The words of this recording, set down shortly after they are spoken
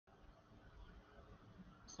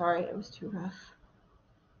Sorry, it was too rough.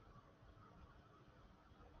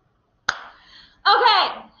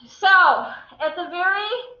 Okay, so at the very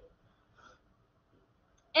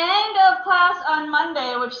end of class on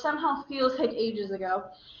Monday, which somehow feels like ages ago,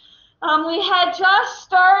 we had just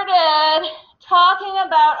started talking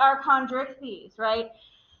about our chondrichthyes, right?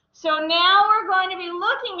 So now we're going to be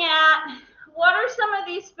looking at what are some of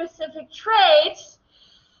these specific traits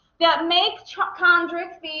that make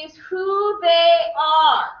chondrichthyes who they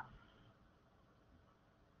are.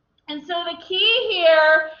 And so the key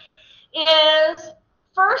here is,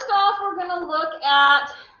 first off, we're going to look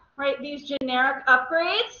at, right, these generic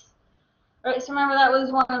upgrades. Right, so remember that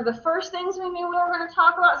was one of the first things we knew we were going to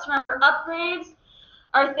talk about. So remember, upgrades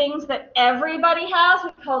are things that everybody has.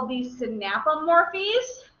 We call these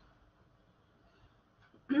synapomorphies.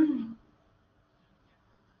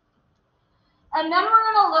 And then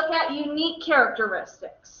we're going to look at unique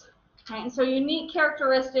characteristics. Right? And so unique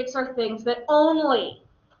characteristics are things that only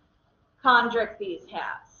chondrichthyes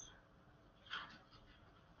has.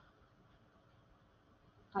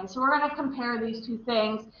 Okay, so we're going to compare these two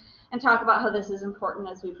things and talk about how this is important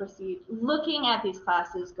as we proceed looking at these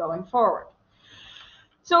classes going forward.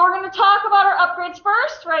 So we're going to talk about our upgrades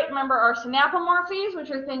first, right? Remember our synapomorphies,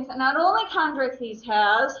 which are things that not only chondrichthyes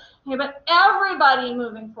has, okay, but everybody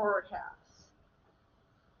moving forward has.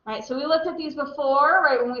 Right, so we looked at these before,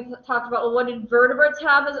 right, when we talked about, well, what did vertebrates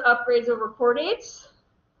have as upgrades over chordates?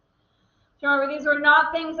 So remember, these were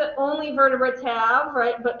not things that only vertebrates have,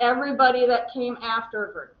 right, but everybody that came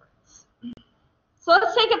after vertebrates. So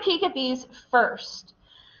let's take a peek at these first.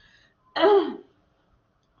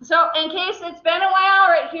 So in case it's been a while,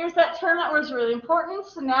 right, here's that term that was really important,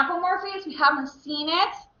 synapomorphies. We haven't seen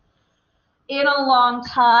it in a long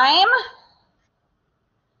time.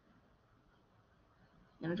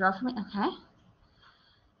 You gonna draw for me? Okay.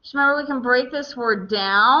 Just remember, we can break this word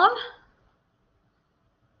down.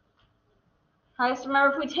 All right, so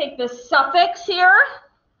remember, if we take the suffix here,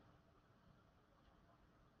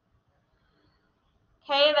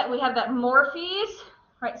 okay, that we have that morphes,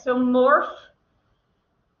 right? So morph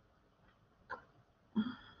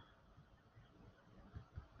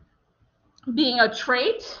being a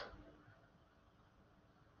trait.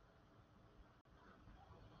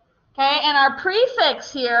 Okay, and our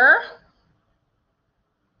prefix here,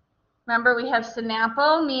 remember we have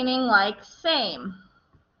synapo, meaning like same.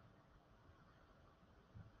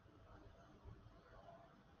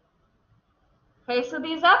 Okay, so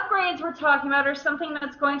these upgrades we're talking about are something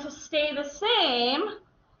that's going to stay the same.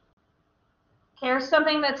 Okay, or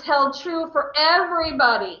something that's held true for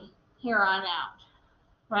everybody here on out,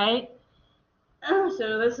 right?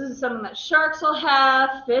 So this is something that sharks will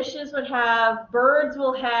have, fishes would have, birds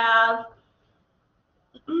will have,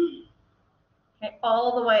 okay,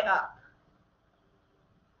 all the way up.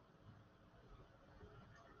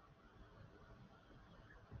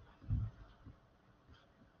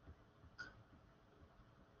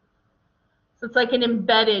 So it's like an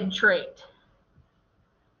embedded trait.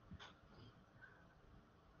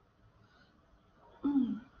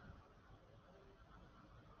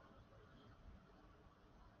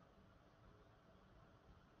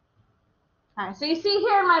 All right, so you see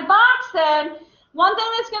here in my box then, one thing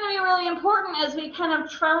that's going to be really important as we kind of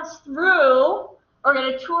trounce through or get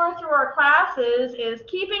a tour through our classes is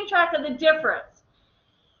keeping track of the difference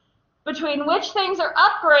between which things are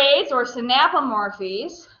upgrades or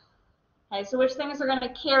synapomorphies, okay, so which things are going to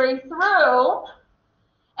carry through,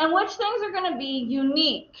 and which things are going to be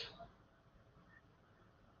unique.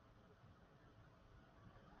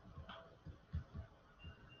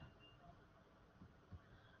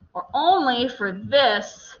 Or only for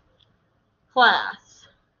this class,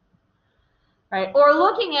 right? Or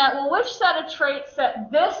looking at, well, which set of traits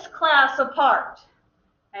set this class apart?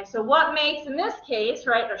 Okay, so what makes, in this case,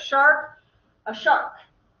 right, a shark a shark?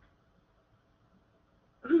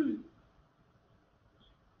 And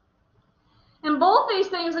both these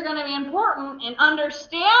things are going to be important in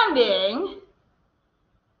understanding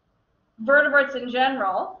vertebrates in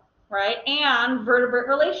general, right, and vertebrate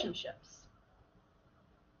relationships.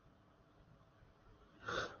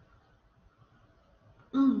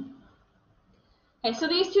 Okay, so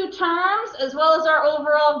these two terms, as well as our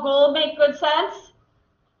overall goal, make good sense?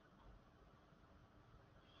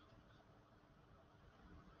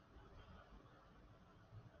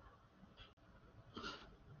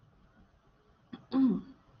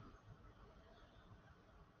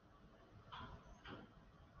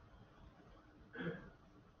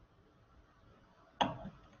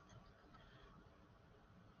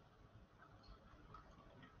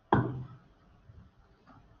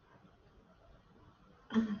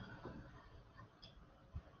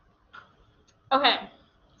 Okay,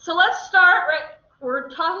 so let's start, right? We're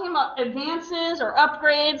talking about advances or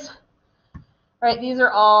upgrades, right? These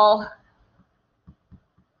are all,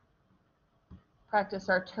 practice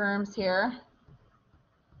our terms here.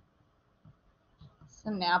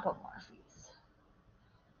 Synapomorphies.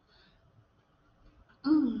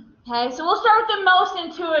 Okay, so we'll start with the most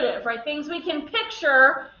intuitive, right? Things we can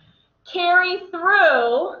picture carry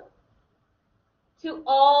through to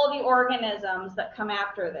all the organisms that come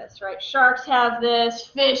after this, right? Sharks have this,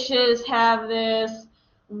 fishes have this,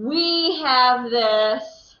 we have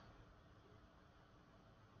this.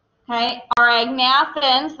 Okay, our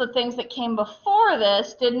agnathans, the things that came before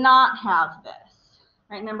this, did not have this.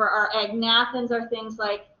 Right? Remember, our agnathans are things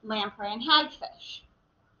like lamprey and hagfish.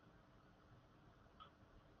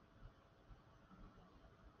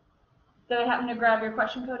 Did I happen to grab your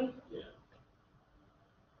question, Cody? Yeah.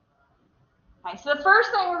 Okay, so the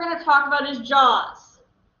first thing we're going to talk about is jaws.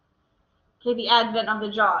 Okay, the advent of the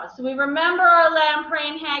jaws. So we remember our lamprey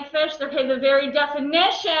and hagfish. Okay, the very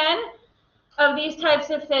definition of these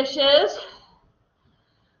types of fishes,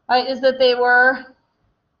 right, is that they were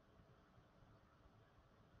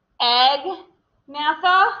agnatha.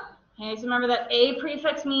 Okay, so remember that A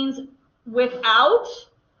prefix means without.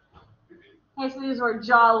 Okay, so these were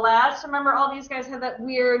jawless. Remember, all these guys had that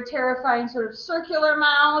weird, terrifying sort of circular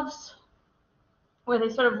mouths where they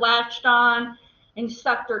sort of latched on and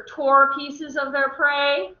sucked or tore pieces of their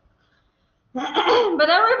prey. But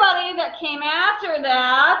everybody that came after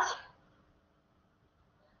that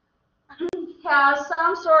has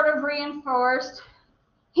some sort of reinforced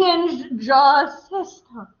hinged jaw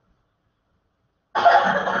system.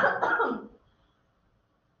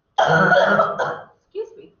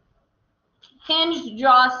 Excuse me. Hinged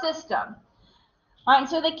jaw system. All right,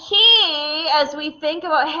 so the key as we think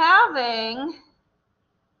about having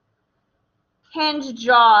hinged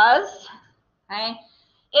jaws, okay,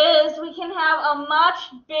 is we can have a much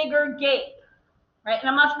bigger gape, right, and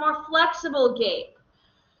a much more flexible gape.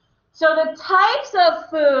 So the types of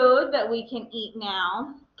food that we can eat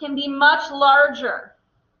now can be much larger.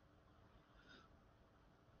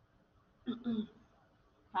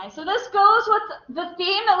 Okay, so this goes with the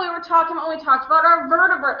theme that we were talking about when we talked about our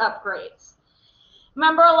vertebrate upgrades.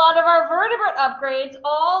 Remember, a lot of our vertebrate upgrades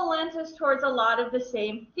all lent us towards a lot of the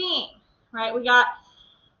same theme, right? We got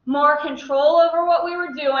more control over what we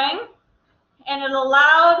were doing, and it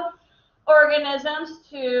allowed organisms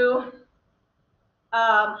to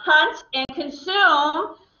hunt and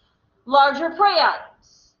consume larger prey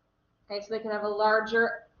items. Okay, so they can have a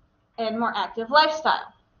larger and more active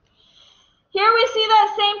lifestyle. Here we see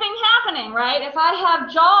that same thing happening, right? If I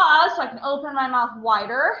have jaws, so I can open my mouth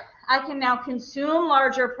wider, I can now consume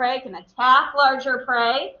larger prey, can attack larger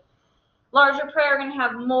prey. Larger prey are going to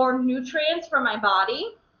have more nutrients for my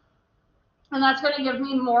body, and that's going to give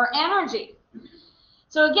me more energy.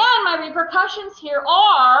 So again, my repercussions here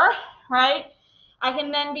are, right, I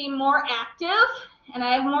can then be more active, and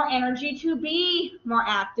I have more energy to be more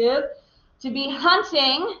active, to be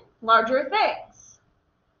hunting larger things.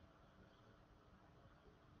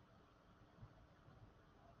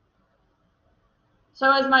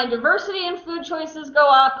 So as my diversity in food choices go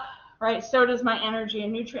up, right, so does my energy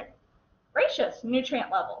and nutrient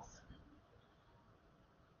levels.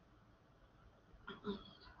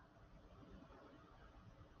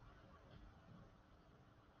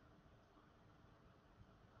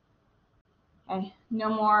 Okay, no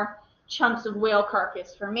more chunks of whale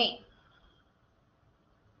carcass for me.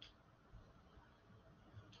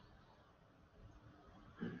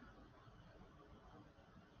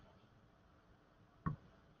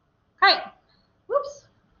 Okay, whoops,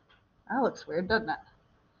 that looks weird, doesn't it?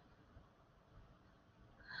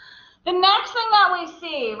 The next thing that we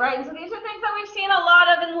see, right, so these are things that we've seen a lot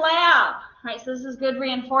of in lab, right, so this is good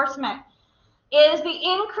reinforcement, is the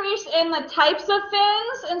increase in the types of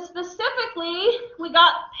fins, and specifically, we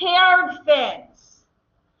got paired fins.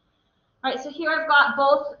 All right, so here I've got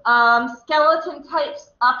both skeleton types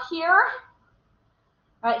up here.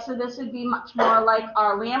 All right, so this would be much more like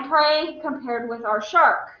our lamprey compared with our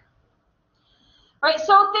shark. Right,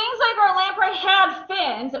 so things like our lamprey had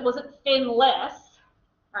fins, it wasn't finless,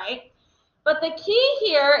 right? But the key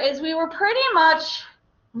here is we were pretty much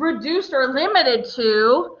reduced or limited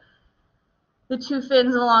to the two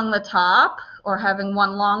fins along the top, or having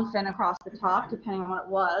one long fin across the top, depending on what it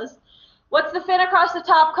was. What's the fin across the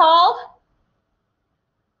top called?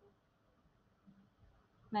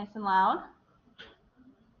 Nice and loud.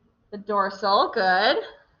 The dorsal, good.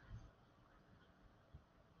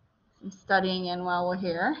 I'm studying in while we're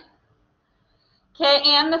here. Okay,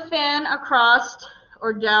 and the fin across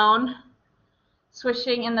or down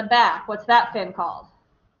swishing in the back. What's that fin called?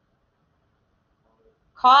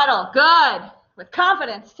 Caudal. Good. With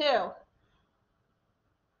confidence, too.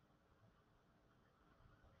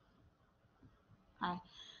 Okay.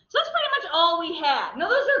 So that's pretty much all we had. Now,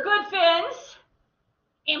 those are good fins,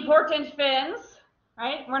 important fins,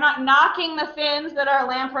 right? We're not knocking the fins that our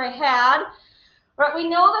lamprey had. Right? We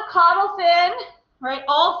know the caudal fin, right?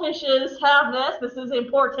 All fishes have this. This is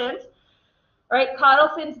important, right? Caudal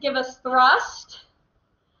fins give us thrust.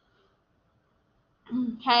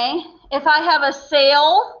 Okay. If I have a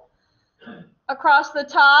sail across the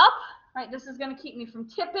top, right, this is going to keep me from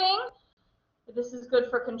tipping. This is good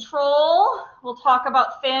for control. We'll talk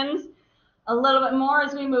about fins a little bit more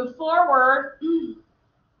as we move forward.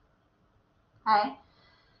 Okay.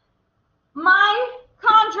 My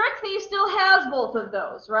Chondrichthyes still has both of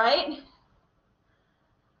those, right?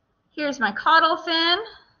 Here's my caudal fin.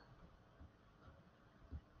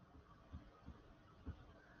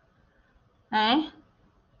 Okay.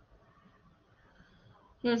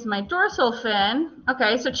 Here's my dorsal fin.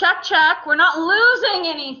 Okay, so check, check. We're not losing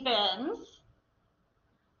any fins.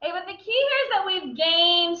 Okay, but the key here is that we've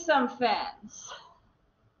gained some fins.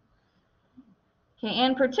 Okay,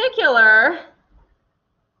 in particular,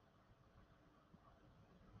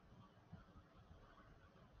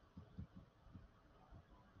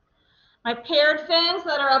 my paired fins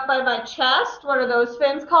that are up by my chest, what are those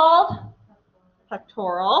fins called?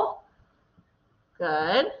 Pectoral.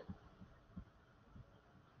 Good.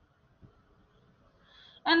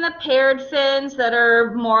 And the paired fins that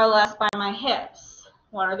are more or less by my hips,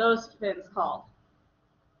 what are those fins called?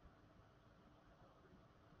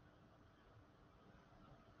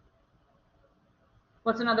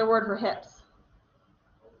 What's another word for hips?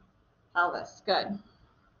 Pelvis. Good.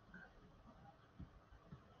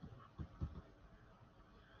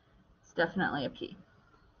 It's definitely a P.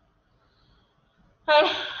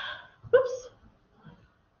 Okay. Oops.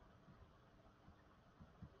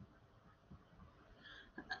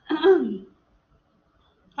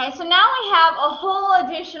 Okay, so now we have a whole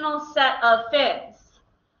additional set of fins,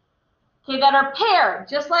 okay, that are paired,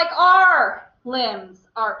 just like our limbs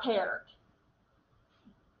are paired,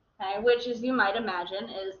 okay, which, as you might imagine,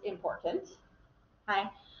 is important. Okay,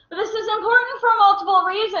 but this is important for multiple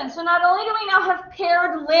reasons. So not only do we now have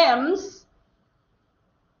paired limbs,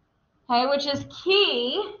 okay, which is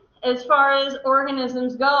key as far as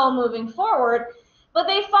organisms go moving forward, but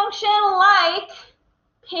they function like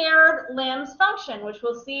paired limbs function, which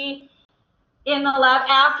we'll see in the lab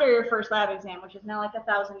after your first lab exam, which is now like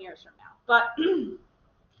 1,000 years from now. But,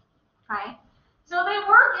 okay, so they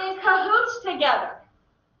work in cahoots together.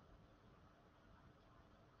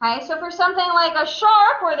 Okay, so for something like a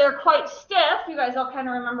shark, where they're quite stiff, you guys all kind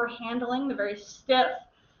of remember handling the very stiff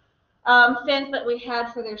fins that we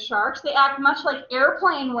had for their sharks. They act much like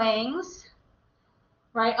airplane wings,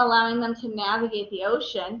 right, allowing them to navigate the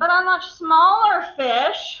ocean. But on much smaller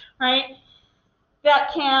fish, right,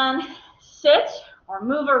 that can sit or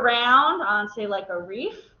move around on, say, like a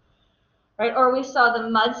reef, right, or we saw the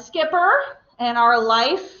mud skipper in our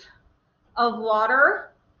life of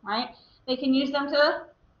water, right, they can use them to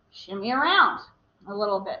shimmy around a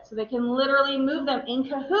little bit. So they can literally move them in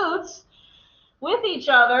cahoots with each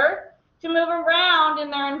other to move around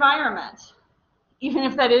in their environment, even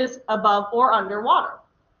if that is above or underwater.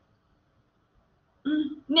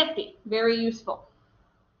 Nifty, very useful.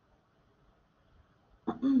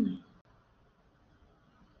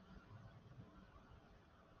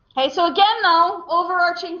 Okay, so again, though,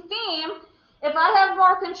 overarching theme, if I have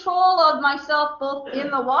more control of myself both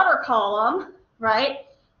in the water column, right,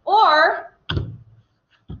 or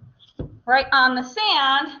right on the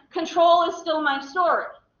sand, control is still my story.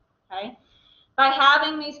 Okay, by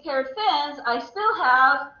having these paired fins, I still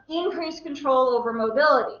have increased control over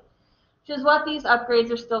mobility, which is what these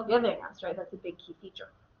upgrades are still giving us, right? That's a big key feature.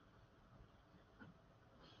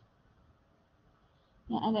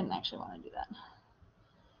 Yeah, I didn't actually want to do that.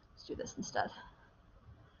 Let's do this instead.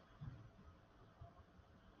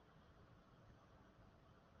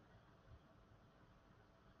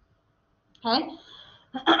 Okay.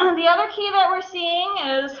 The other key that we're seeing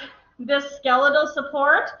is this skeletal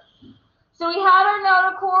support. So we had our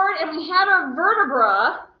notochord and we had our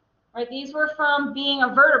vertebra, right? These were from being a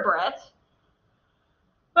vertebrate.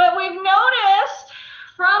 But we've noticed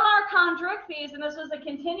from our Chondrichthyes, and this was a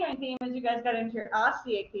continuing theme as you guys got into your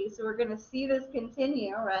osteichthyes, so we're going to see this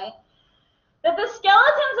continue, right? That the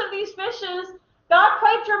skeletons of these fishes got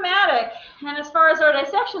quite dramatic, and as far as our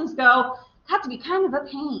dissections go, got to be kind of a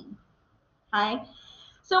pain. Okay?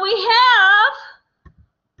 So we have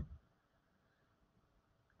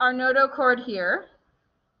our notochord here,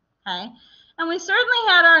 okay? And we certainly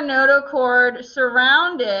had our notochord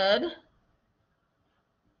surrounded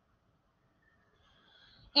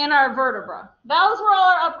in our vertebra. Those were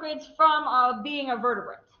all our upgrades from being a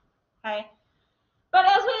vertebrate. Okay. But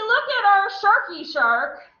as we look at our sharky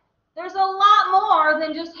shark, there's a lot more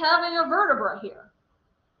than just having a vertebra here.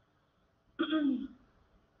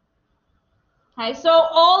 Okay, so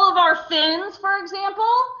all of our fins, for example,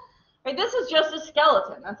 right, this is just a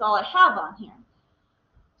skeleton. That's all I have on here.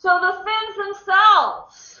 So the fins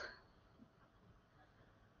themselves,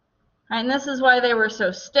 right, and this is why they were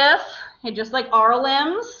so stiff, okay, just like our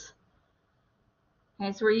limbs.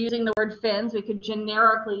 Okay, so we're using the word fins. We could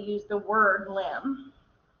generically use the word limb.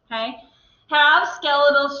 Okay, have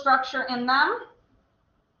skeletal structure in them,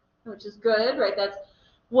 which is good, right? That's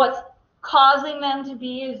what's causing them to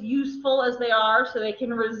be as useful as they are, so they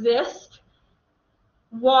can resist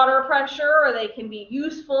water pressure, or they can be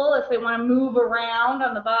useful if they want to move around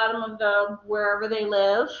on the bottom of the wherever they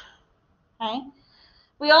live. Okay.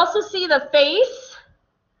 We also see the face,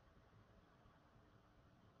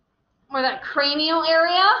 or that cranial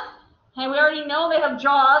area. Okay, we already know they have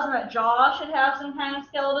jaws, and that jaw should have some kind of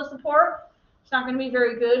skeletal support. It's not going to be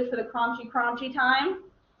very good for the crunchy time.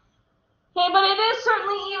 Okay, but it is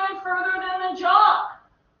certainly even further than the jaw.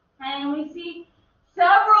 And we see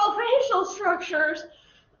several facial structures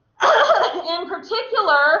in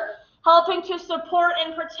particular helping to support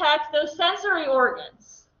and protect those sensory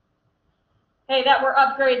organs. Okay, that were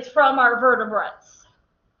upgrades from our vertebrates.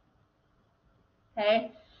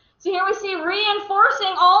 Okay, so here we see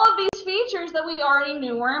reinforcing all of these features that we already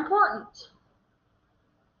knew were important.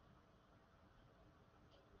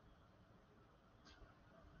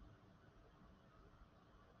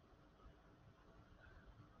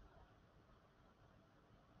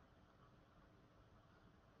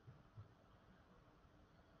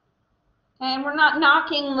 And we're not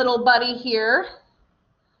knocking little buddy here,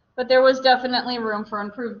 but there was definitely room for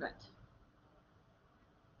improvement.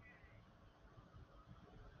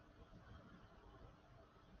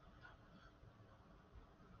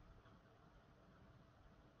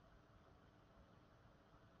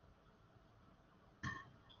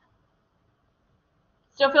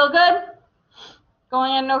 Still feel good?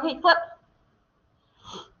 Going in an okay clip?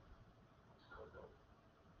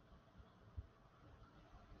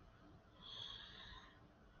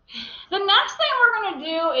 The next thing we're going to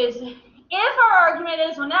do is, if our argument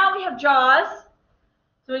is, well, now we have jaws,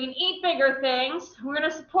 so we can eat bigger things, we're going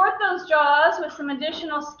to support those jaws with some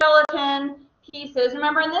additional skeleton pieces.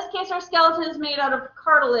 Remember, in this case, our skeleton is made out of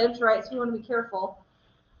cartilage, right? So we want to be careful.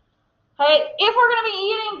 Okay, if we're going to be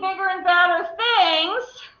eating bigger and badder things,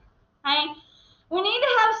 okay, we need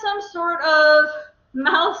to have some sort of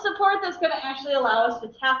mouth support that's going to actually allow us to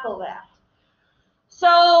tackle that.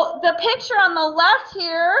 So the picture on the left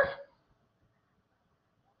here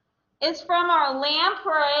is from our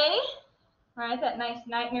lamprey, right? That nice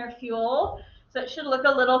nightmare fuel. So it should look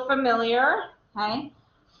a little familiar, okay?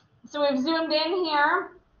 So we've zoomed in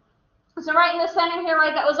here. So right in the center here,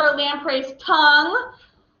 right, that was our lamprey's tongue,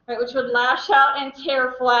 right, which would lash out and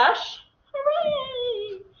tear flesh.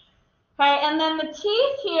 Hooray! Okay, and then the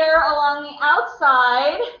teeth here along the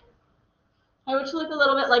outside, okay, which look a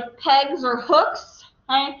little bit like pegs or hooks,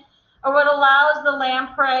 okay, are what allows the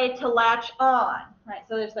lamprey to latch on, right?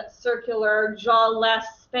 So there's that circular jawless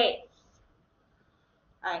space.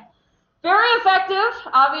 All right. Very effective.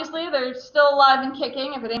 Obviously, they're still alive and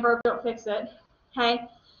kicking. If it ain't broke, don't fix it. Okay.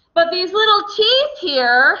 But these little teeth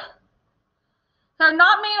here are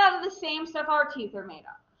not made out of the same stuff our teeth are made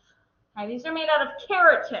of. Okay. These are made out of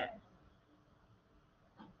keratin.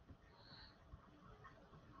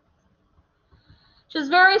 Which is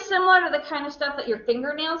very similar to the kind of stuff that your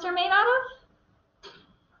fingernails are made out of.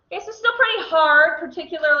 Okay, so still pretty hard,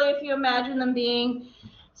 particularly if you imagine them being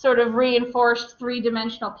sort of reinforced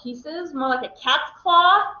three-dimensional pieces, more like a cat's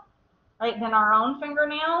claw, right, than our own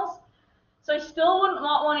fingernails. So I still wouldn't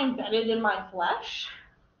want one embedded in my flesh,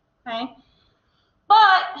 okay?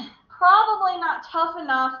 But probably not tough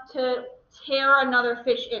enough to tear another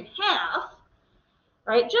fish in half,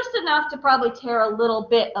 right? Just enough to probably tear a little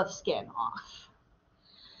bit of skin off.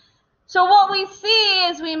 So what we see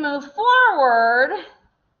as we move forward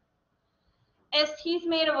is teeth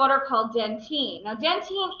made of what are called dentine. Now,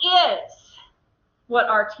 dentine is what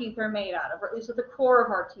our teeth are made out of, or at least what the core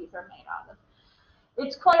of our teeth are made out of.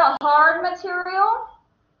 It's quite a hard material.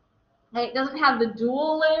 It doesn't have the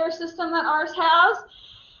dual layer system that ours has,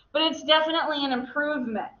 but it's definitely an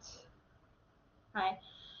improvement. Okay?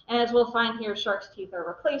 And as we'll find here, sharks' teeth are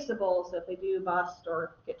replaceable, so if they do bust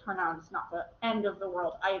or get torn out, it's not the end of the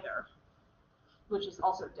world either, which is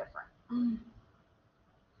also different.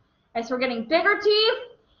 Okay, so we're getting bigger teeth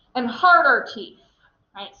and harder teeth.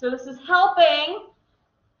 Right? So this is helping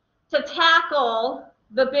to tackle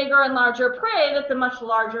the bigger and larger prey that the much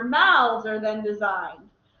larger mouths are then designed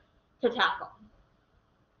to tackle.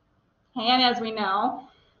 And as we know,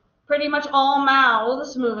 pretty much all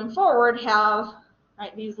mouths moving forward have,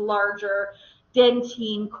 right, these larger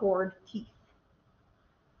dentine cord teeth.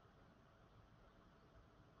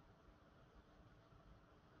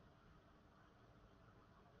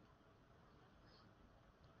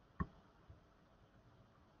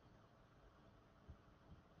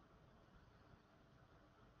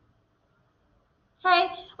 Okay,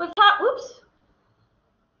 we've talked, oops,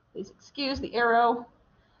 please excuse the arrow.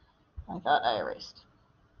 I thought I erased.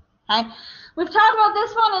 Okay, we've talked about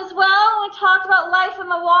this one as well. We talked about life in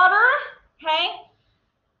the water, okay,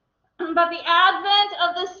 about the advent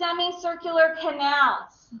of the semicircular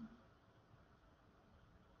canals.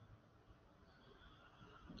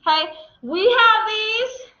 Okay, we have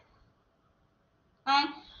these, okay,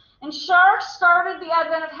 and sharks started the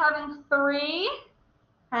advent of having 3,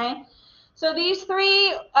 okay. So these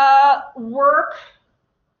 3 work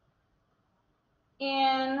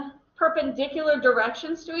in perpendicular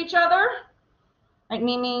directions to each other, like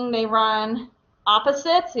meaning they run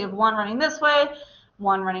opposites. You have one running this way,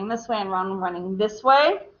 one running this way, and one running this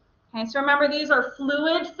way. Okay, so remember these are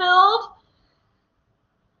fluid filled.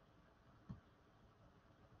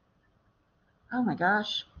 Oh my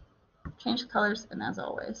gosh, change the colors, and as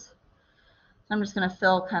always. So I'm just going to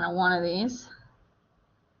fill kind of one of these.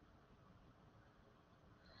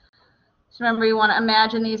 So remember, you want to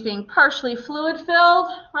imagine these being partially fluid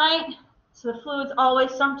filled, right? So the fluid's always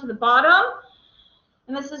sunk to the bottom.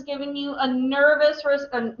 And this is giving you a nerve-based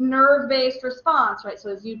response, right? So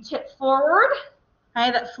as you tip forward, okay,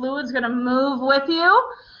 that fluid's going to move with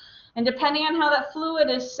you. And depending on how that fluid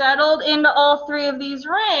is settled into all 3 of these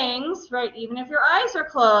rings, right, even if your eyes are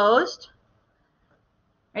closed,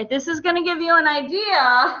 right, this is going to give you an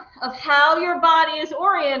idea of how your body is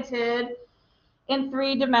oriented in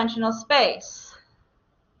 3-dimensional space.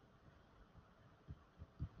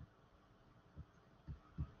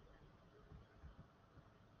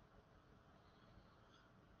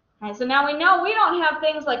 Okay, so now we know we don't have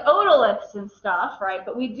things like otoliths and stuff, right?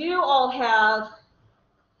 But we do all have,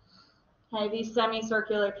 okay, these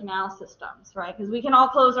semicircular canal systems, right? Because we can all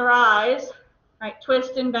close our eyes, right,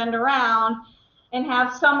 twist and bend around, and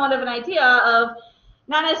have somewhat of an idea of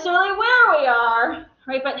not necessarily where we are,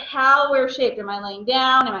 right, but how we're shaped. Am I laying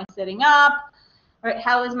down? Am I sitting up? Right?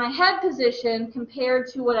 How is my head positioned compared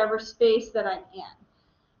to whatever space that I'm in?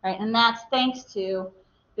 Right? And that's thanks to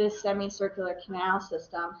this semicircular canal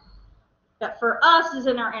system that for us is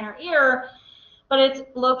in our inner ear, but it's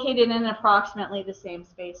located in approximately the same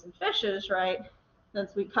space in fishes, right?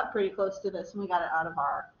 Since we cut pretty close to this and we got it out of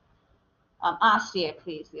our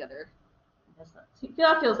osteocles, the other. I guess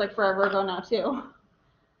that feels like forever ago now too.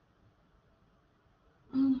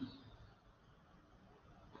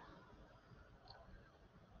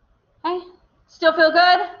 Okay, still feel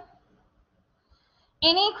good?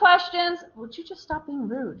 Any questions? Would you just stop being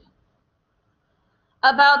rude?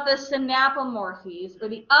 About the synapomorphies or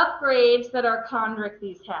the upgrades that our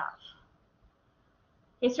chondrichthyes have.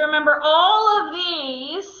 Okay, so remember all of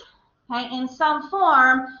these, okay, in some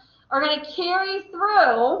form are going to carry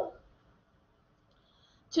through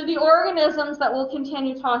to the organisms that we'll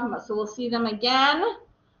continue talking about. So we'll see them again.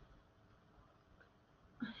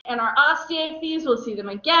 And our osteocles, we'll see them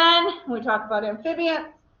again when we talk about amphibians,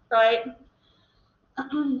 right?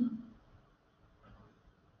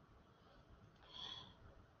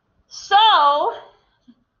 So,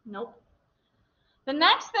 nope. The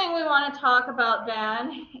next thing we want to talk about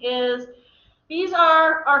then is these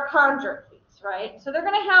are our chondrichthyes, right? So they're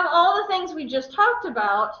going to have all the things we just talked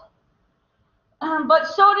about, but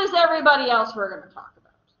so does everybody else we're going to talk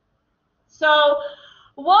about. So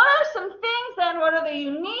what are some things then, what are the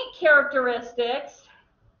unique characteristics,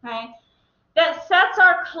 okay, that sets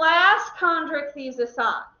our class chondrichthyes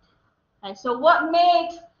aside? Okay, so what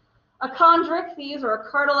makes a chondrichthyes or a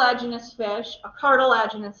cartilaginous fish a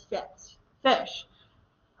cartilaginous fish?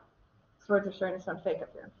 These words are starting to sound fake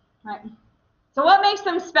up here, right? So what makes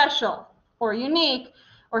them special or unique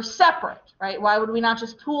or separate, right? Why would we not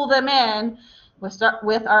just pool them in with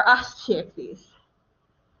our osteocles?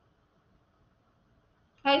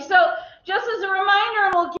 Okay, so just as a reminder,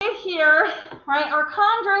 and we'll get here, right, our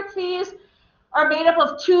chondrichthyes are made up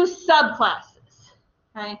of 2 subclasses,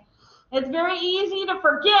 okay? It's very easy to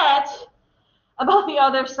forget about the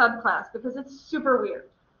other subclass because it's super weird.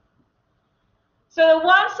 So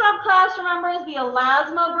one subclass, remember, is the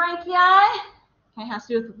elasmobranchii. Okay, it has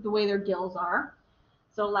to do with the way their gills are.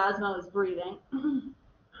 So elasmo is breathing.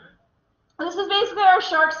 This is basically our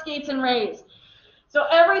shark, skates, and rays. So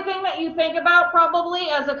everything that you think about probably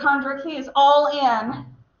as a chondrichthy is all in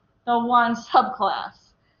the one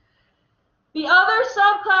subclass. The other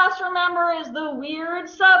subclass, remember, is the weird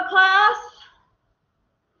subclass.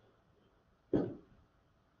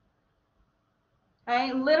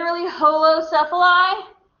 Okay, literally holocephali,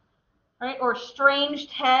 right, or stranged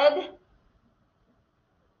head,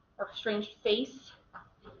 or stranged face.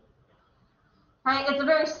 Right, it's a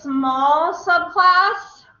very small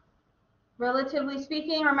subclass, relatively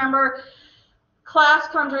speaking. Remember, class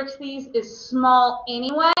Chondrichthyes is small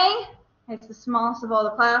anyway. It's the smallest of all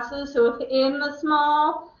the classes. So within the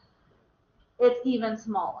small, it's even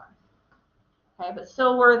smaller. Okay, but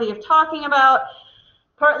still worthy of talking about,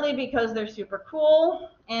 partly because they're super cool,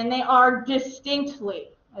 and they are distinctly,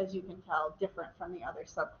 as you can tell, different from the other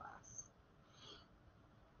subclass.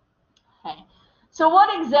 Okay, so what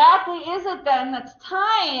exactly is it then that's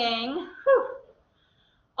tying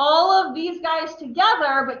all of these guys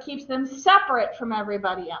together but keeps them separate from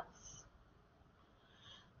everybody else?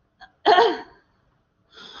 Hey,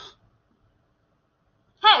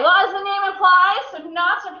 well, as the name implies, so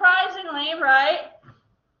not surprisingly, right,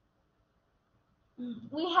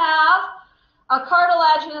 we have a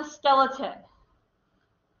cartilaginous skeleton.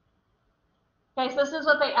 Okay, so this is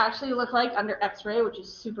what they actually look like under X-ray, which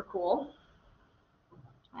is super cool.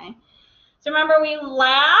 Okay, so remember, we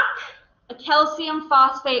lack a calcium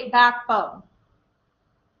phosphate backbone.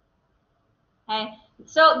 Okay,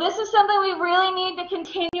 so this is something we really need to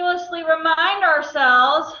continuously remind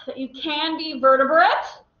ourselves that you can be vertebrate,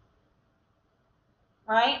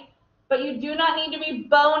 right? But you do not need to be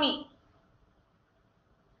bony.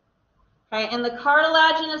 Okay, and the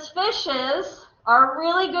cartilaginous fishes are a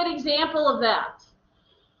really good example of that.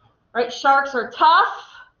 Right, sharks are tough.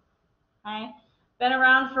 Okay, been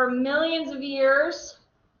around for millions of years.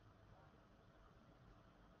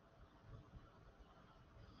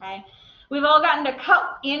 Okay, we've all gotten to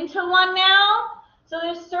cut into one now, so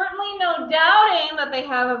there's certainly no doubting that they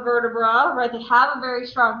have a vertebra, right? They have a very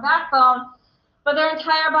strong backbone, but their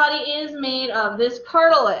entire body is made of this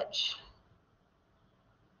cartilage.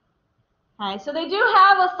 Okay, so they do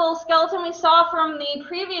have a full skeleton. We saw from the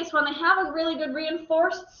previous one, they have a really good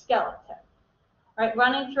reinforced skeleton, right,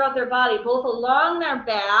 running throughout their body, both along their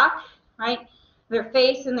back, right, their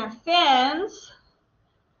face and their fins.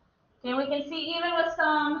 And we can see even with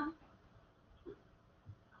some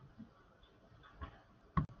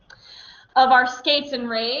of our skates and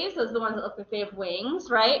rays, those are the ones that look like they have wings,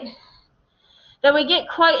 right, that we get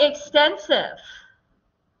quite extensive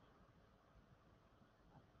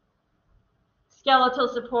skeletal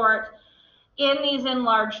support in these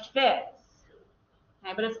enlarged fins.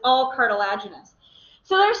 Okay, but it's all cartilaginous.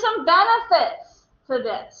 So there's some benefits to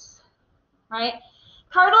this, right?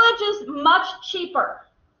 Cartilage is much cheaper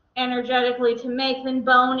energetically to make than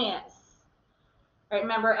bone is. Right?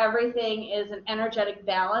 Remember, everything is an energetic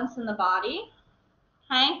balance in the body.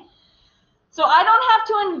 Okay? So I don't have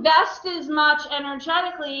to invest as much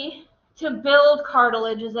energetically to build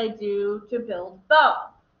cartilage as I do to build bone.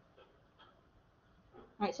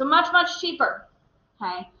 Right? So much, much cheaper.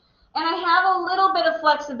 Okay? And I have a little bit of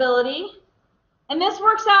flexibility, and this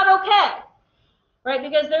works out okay, right?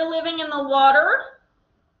 Because they're living in the water,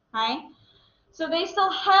 right? So they still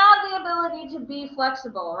have the ability to be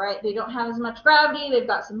flexible, right? They don't have as much gravity. They've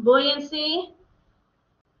got some buoyancy.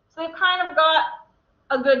 So they've kind of got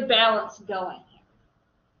a good balance going here.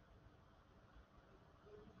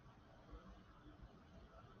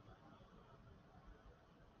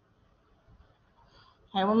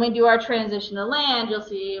 Okay, when we do our transition to land, you'll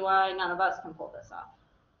see why none of us can pull this off.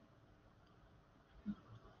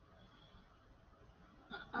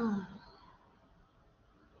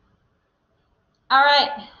 All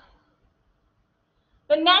right.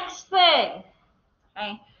 The next thing,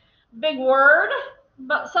 okay, big word,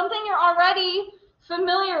 but something you're already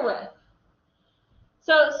familiar with.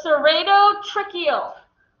 So ceratotrichial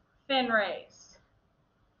fin rays.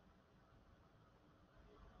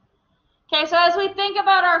 Okay, so as we think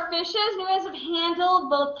about our fishes, you guys have handled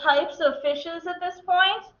both types of fishes at this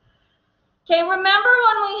point. Okay, remember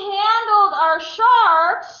when we handled our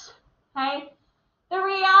sharks, okay, the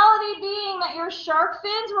reality being that your shark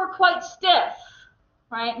fins were quite stiff,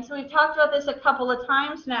 right? And so we've talked about this a couple of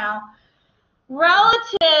times now.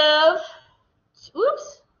 Relative,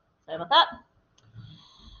 oops, sorry about that.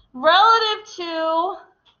 Relative to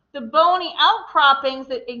the bony outcroppings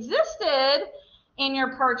that existed in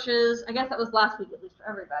your perches, I guess that was last week at least for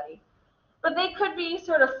everybody, but they could be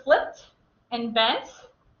sort of flipped and bent,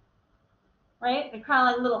 right? They're kind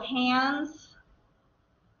of like little hands.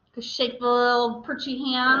 Shake the little perchy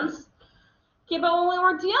hands. Okay, but when we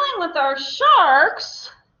were dealing with our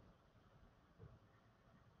sharks,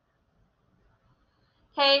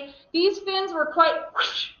 okay, these fins were quite,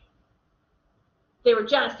 they were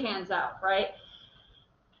just hands out, right?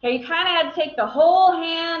 Okay, you kind of had to take the whole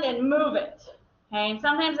hand and move it. Okay, and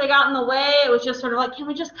sometimes they got in the way. It was just sort of like, can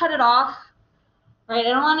we just cut it off? Right, I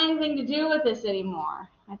don't want anything to do with this anymore.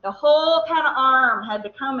 Right, the whole kind of arm had to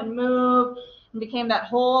come and move and became that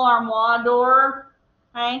whole armoire door.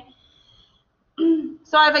 Okay.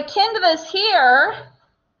 So I've akin to this here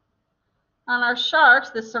on our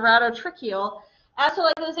sharks, the ceratotrichial, as to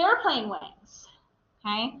like those airplane wings.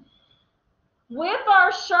 Okay. With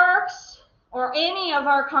our sharks or any of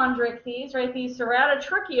our chondrichthyes, right, these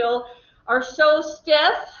ceratotrichial are so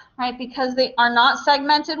stiff, right, because they are not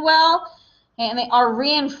segmented well, and they are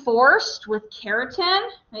reinforced with keratin,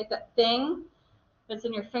 right, that thing that's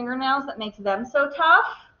in your fingernails that makes them so tough.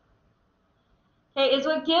 Okay, is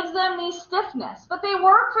what gives them the stiffness. But they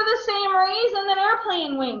work for the same reason that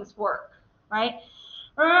airplane wings work, right?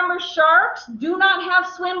 Remember, sharks do not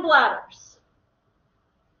have swim bladders.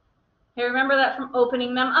 Okay, remember that from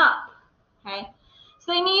opening them up. Okay,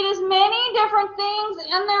 so they need as many different things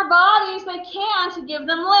in their bodies they can to give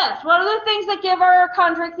them lift. What are the things that give our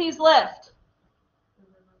chondrichthyes lift?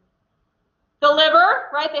 The liver,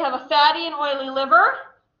 right? They have a fatty and oily liver.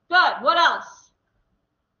 Good. What else?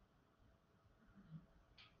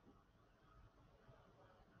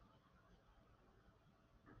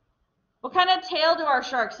 What kind of tail do our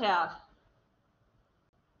sharks have?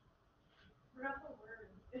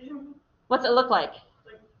 What's it look like?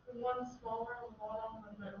 Like one smaller on the bottom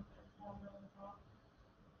and then smaller on the top.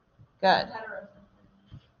 Good. Hetero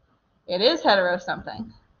something. It is hetero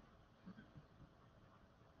something.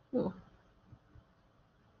 Ooh.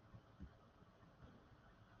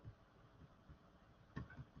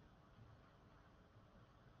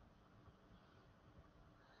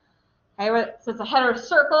 Okay, so it's a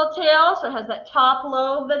heterocircle tail, so it has that top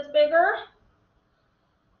lobe that's bigger.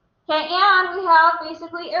 Okay, and we have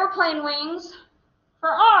basically airplane wings for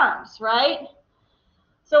arms, right?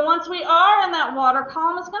 So once we are in that water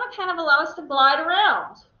column, it's going to kind of allow us to glide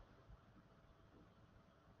around.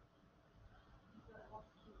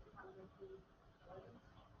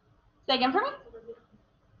 Say again for me?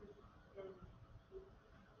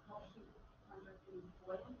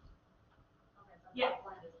 Yes.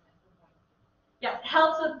 Yes, it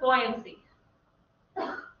helps with buoyancy.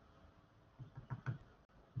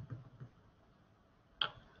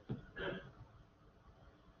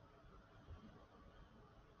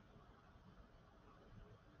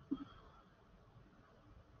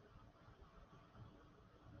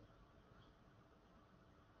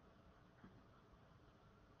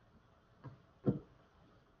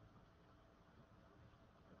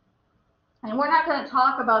 And we're not going to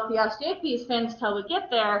talk about the osteoichthyes fins till we get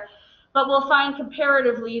there, but we'll find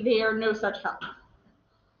comparatively they are no such help.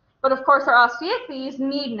 But of course, our osteoichthyes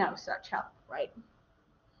need no such help, right?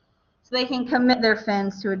 So they can commit their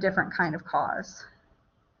fins to a different kind of cause.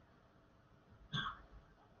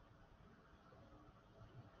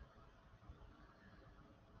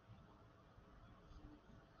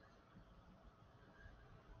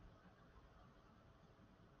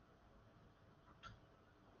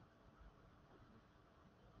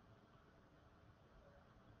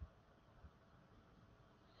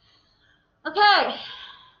 Okay,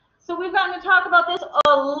 so we've gotten to talk about this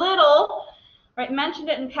a little, right? Mentioned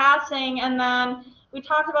it in passing, and then we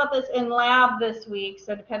talked about this in lab this week.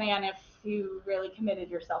 So depending on if you really committed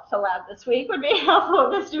yourself to lab this week, would be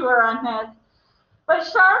helpful if you were on this. But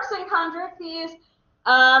sharks and chondrichthyes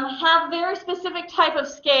have very specific type of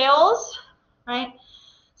scales, right?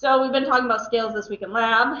 So we've been talking about scales this week in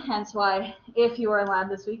lab, hence why if you were in lab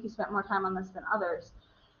this week, you spent more time on this than others.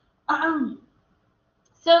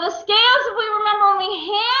 So the scales, if we remember when we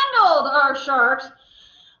handled our sharks,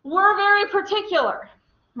 were very particular,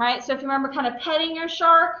 right? So if you remember kind of petting your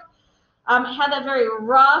shark, it had that very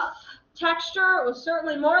rough texture. It was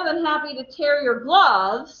certainly more than happy to tear your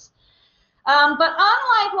gloves. But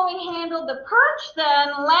unlike when we handled the perch then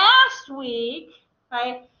last week,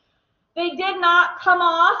 right, they did not come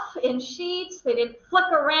off in sheets. They didn't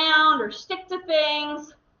flick around or stick to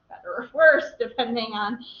things, better or worse, depending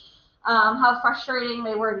on how frustrating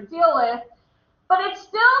they were to deal with, but it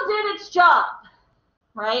still did its job,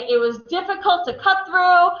 right? It was difficult to cut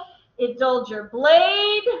through. It dulled your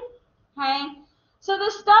blade, okay? So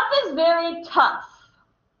this stuff is very tough,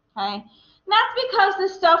 okay? And that's because the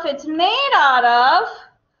stuff it's made out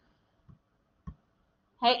of,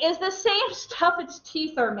 okay, is the same stuff its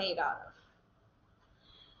teeth are made out of.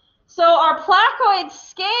 So our placoid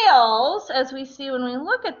scales, as we see when we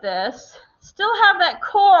look at this, still have that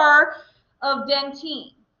core of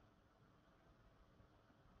dentine.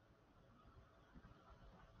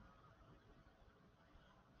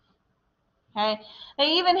 Okay,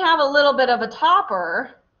 they even have a little bit of a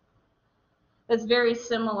topper that's very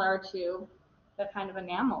similar to the kind of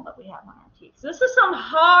enamel that we have on our teeth. So this is some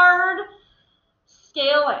hard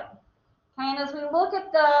scaling. And as we look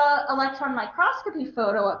at the electron microscopy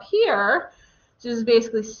photo up here, which is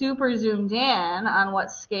basically super zoomed in on what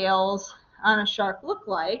scales on a shark look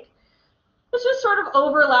like, it's just sort of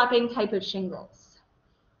overlapping type of shingles.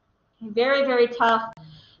 Very, very tough. So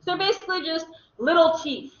they're basically just little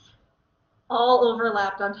teeth all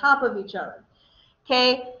overlapped on top of each other.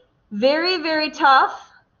 Okay, very, very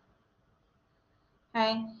tough.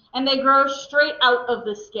 Okay, and they grow straight out of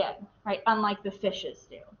the skin, right? Unlike the fishes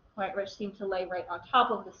do, right? Which seem to lay right on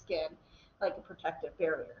top of the skin like a protective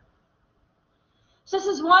barrier. So this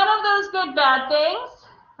is one of those good bad things,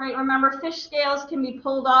 right? Remember, fish scales can be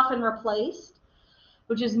pulled off and replaced,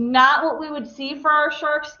 which is not what we would see for our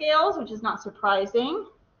shark scales, which is not surprising.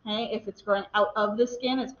 Okay, if it's growing out of the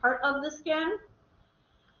skin, it's part of the skin.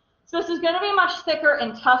 So this is going to be much thicker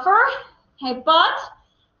and tougher. Okay, but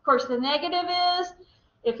of course the negative is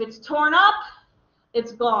if it's torn up,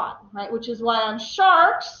 it's gone, right? Which is why on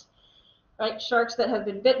sharks, right, sharks that have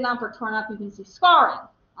been bitten up or torn up, you can see scarring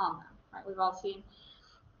on them, right? We've all seen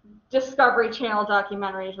Discovery Channel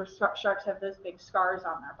documentaries where sharks have those big scars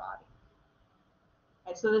on their body.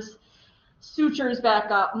 Okay, so this sutures back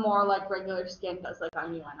up more like regular skin does, like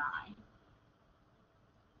on you and I.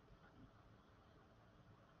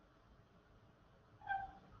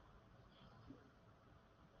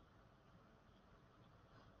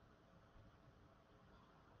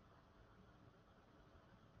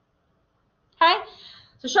 Okay,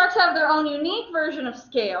 so sharks have their own unique version of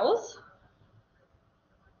scales,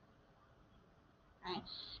 okay,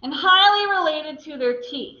 and highly related to their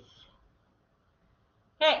teeth.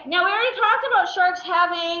 Okay, now we already talked about sharks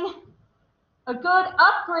having a good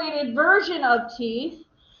upgraded version of teeth,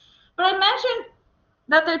 but I mentioned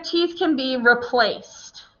that their teeth can be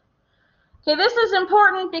replaced. Okay, this is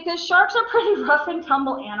important because sharks are pretty rough and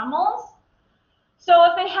tumble animals. So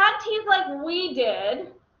if they had teeth like we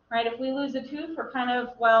did, right, if we lose a tooth, we're kind of,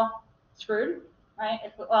 well, screwed, right?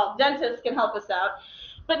 Well, dentists can help us out.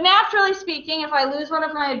 But naturally speaking, if I lose one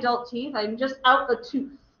of my adult teeth, I'm just out a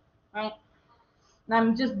tooth, right? And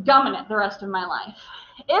I'm just gumming it the rest of my life.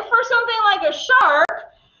 If for something like a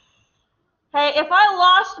shark, okay, if I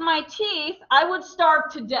lost my teeth, I would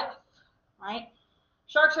starve to death, right?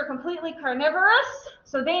 Sharks are completely carnivorous,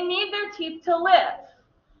 so they need their teeth to live,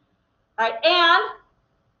 right? And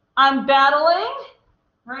I'm battling,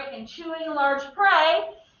 right, and chewing large prey,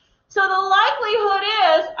 so the likelihood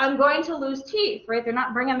is I'm going to lose teeth, right? They're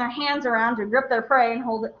not bringing their hands around to grip their prey and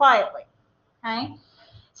hold it quietly, okay?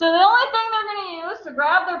 So the only thing they're going to use to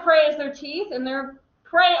grab their prey is their teeth, and their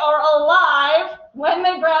prey are alive when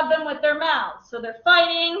they grab them with their mouths. So they're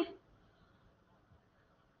fighting.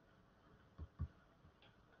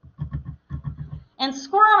 And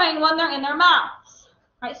squirming when they're in their mouths.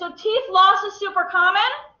 Right? So teeth loss is super common.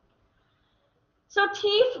 So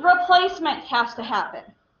teeth replacement has to happen.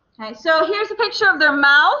 Okay, so here's a picture of their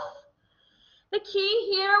mouth. The key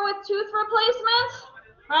here with tooth replacement,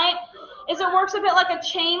 right, is it works a bit like a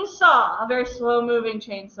chainsaw, a very slow-moving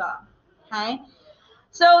chainsaw. Okay,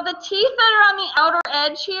 so the teeth that are on the outer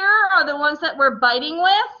edge here are the ones that we're biting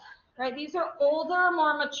with. Right, these are older,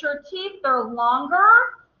 more mature teeth. They're longer.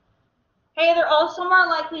 Okay, they're also more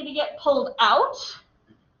likely to get pulled out.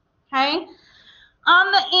 Okay,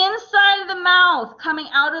 on the inside of the mouth, coming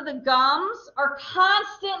out of the gums, are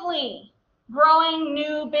constantly growing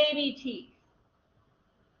new baby teeth.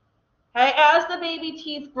 Okay, as the baby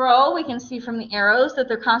teeth grow, we can see from the arrows that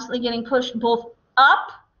they're constantly getting pushed both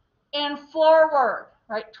up and forward,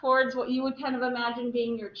 right, towards what you would kind of imagine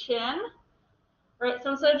being your chin. Right,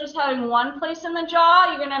 so instead of just having one place in the jaw,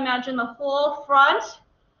 you're going to imagine the whole front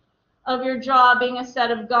of your jaw being a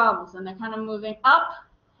set of gums, and they're kind of moving up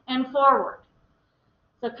and forward.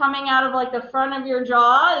 So coming out of like the front of your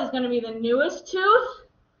jaw is going to be the newest tooth.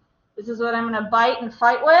 This is what I'm going to bite and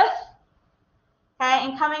fight with. Okay,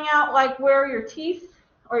 and coming out like where your teeth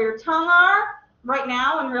or your tongue are right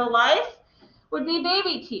now in real life would be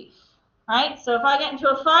baby teeth, right? So if I get into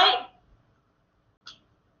a fight,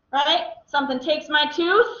 right, something takes my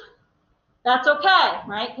tooth, that's okay,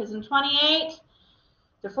 right? Because in 28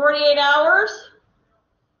 to 48 hours,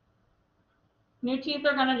 new teeth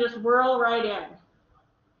are going to just whirl right in.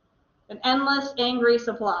 An endless, angry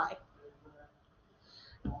supply.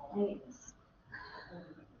 Anyways.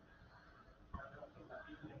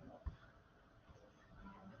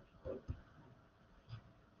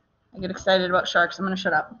 I get excited about sharks. I'm going to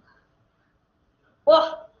shut up.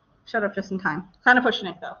 Oh, shut up just in time. Kind of pushing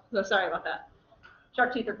it though, so sorry about that.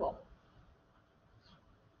 Shark teeth are cool.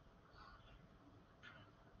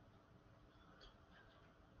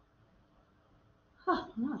 Oh,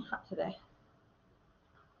 no, it's hot today.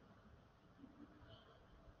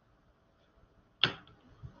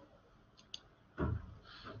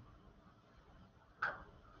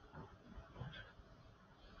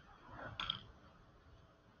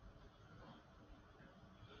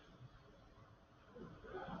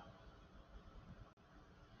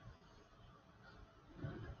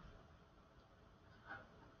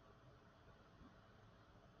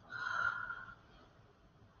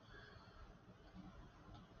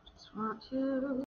 Just want to